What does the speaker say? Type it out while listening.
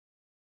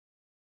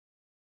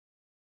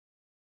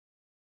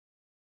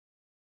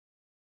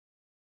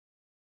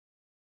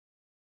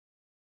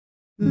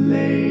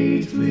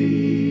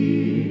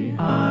Lately,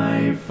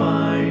 I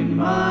find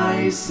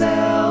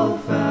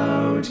myself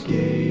out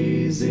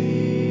gazing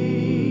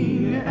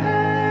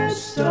at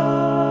stars,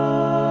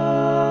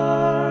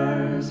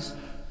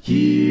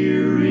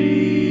 hearing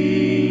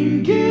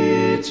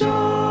guitars,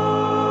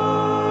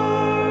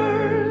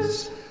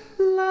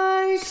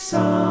 like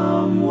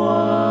someone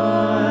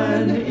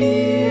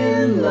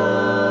in love.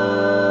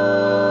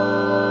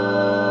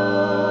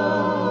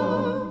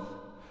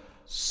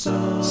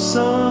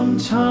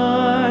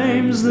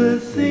 Sometimes the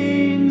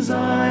things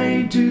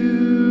I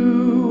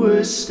do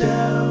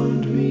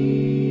astound me,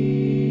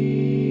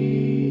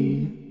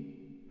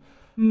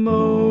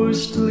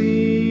 mostly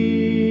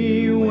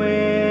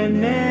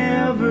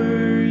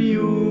whenever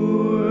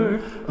you're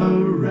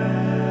around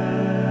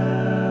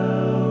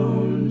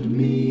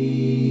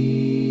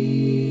me.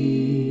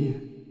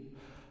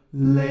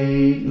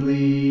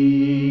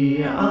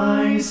 Lately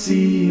I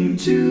seem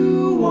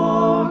to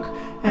walk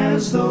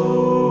as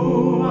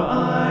though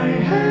I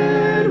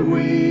had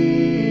wings,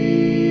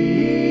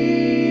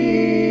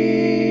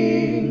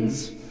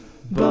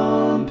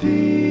 bump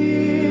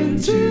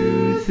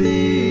into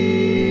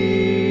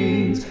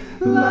things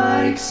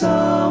like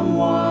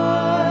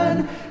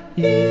someone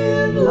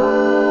in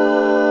love.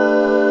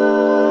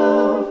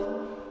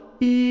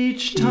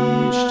 Each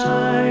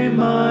time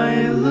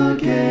I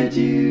look at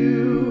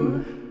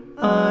you,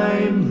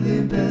 I'm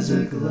limp as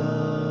a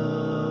glove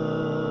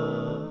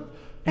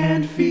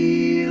and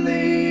feeling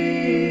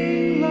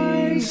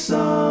like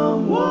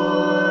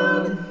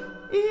someone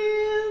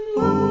in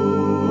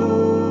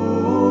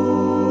love.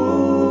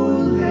 Oh,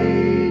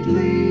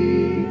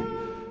 lately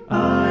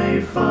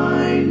I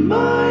find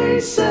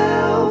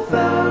myself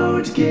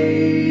out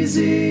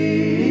gazing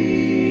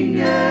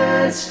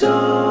at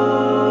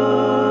stars,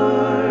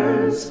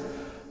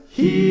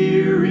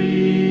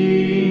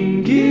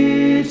 hearing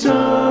guitars,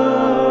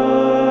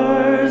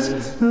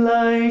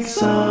 like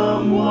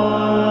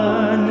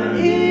someone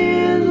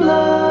in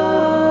love.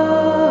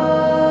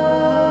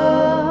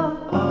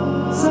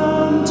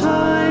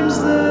 Sometimes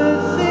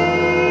the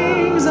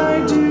things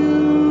I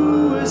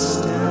do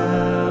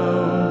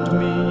astound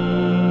me,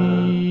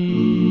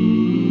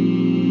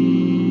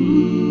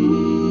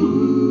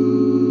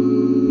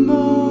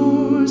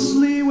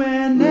 mostly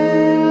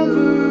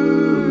whenever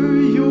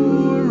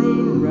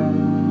you're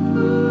around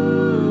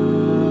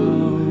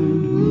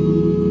me.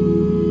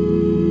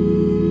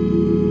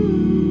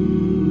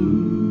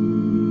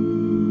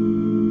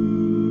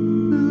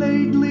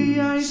 Lately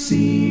I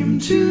seem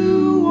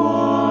to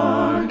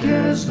walk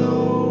as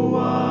though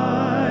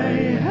I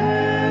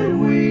had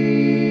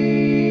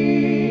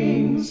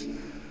wings,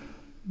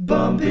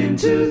 bump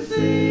into things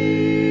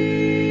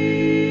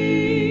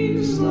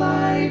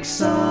like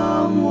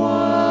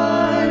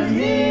someone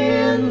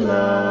in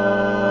love.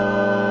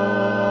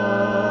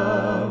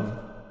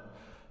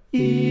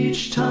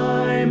 Each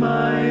time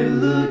I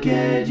look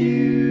at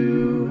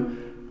you,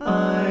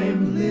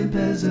 I'm limp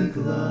as a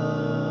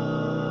glove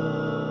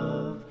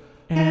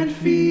and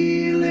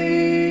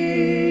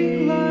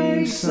feeling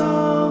like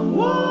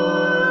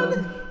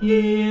someone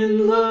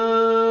in love.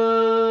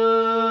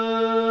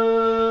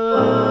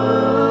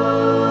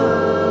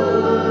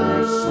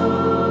 Like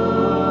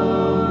someone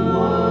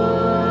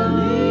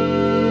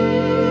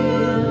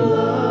in love.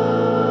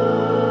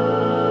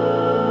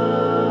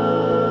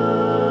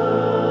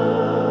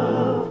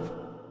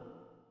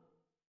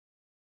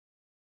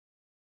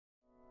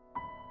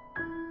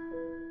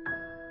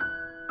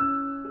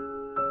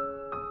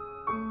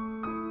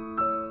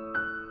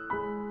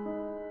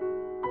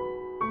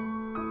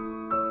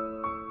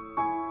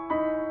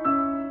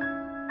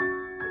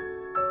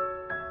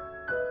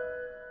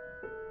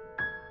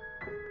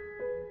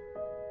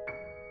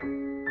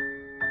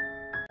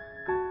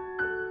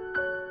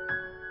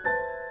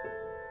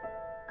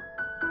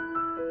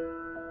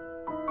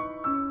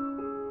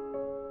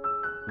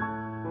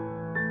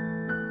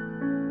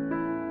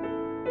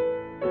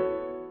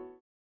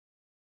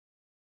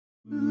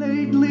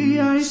 Lately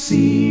I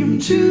seem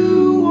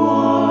to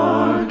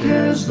walk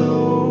as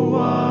though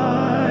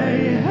I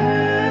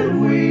had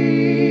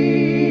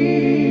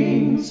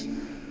wings,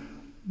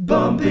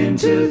 bump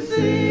into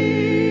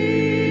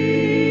things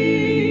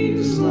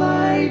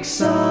like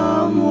some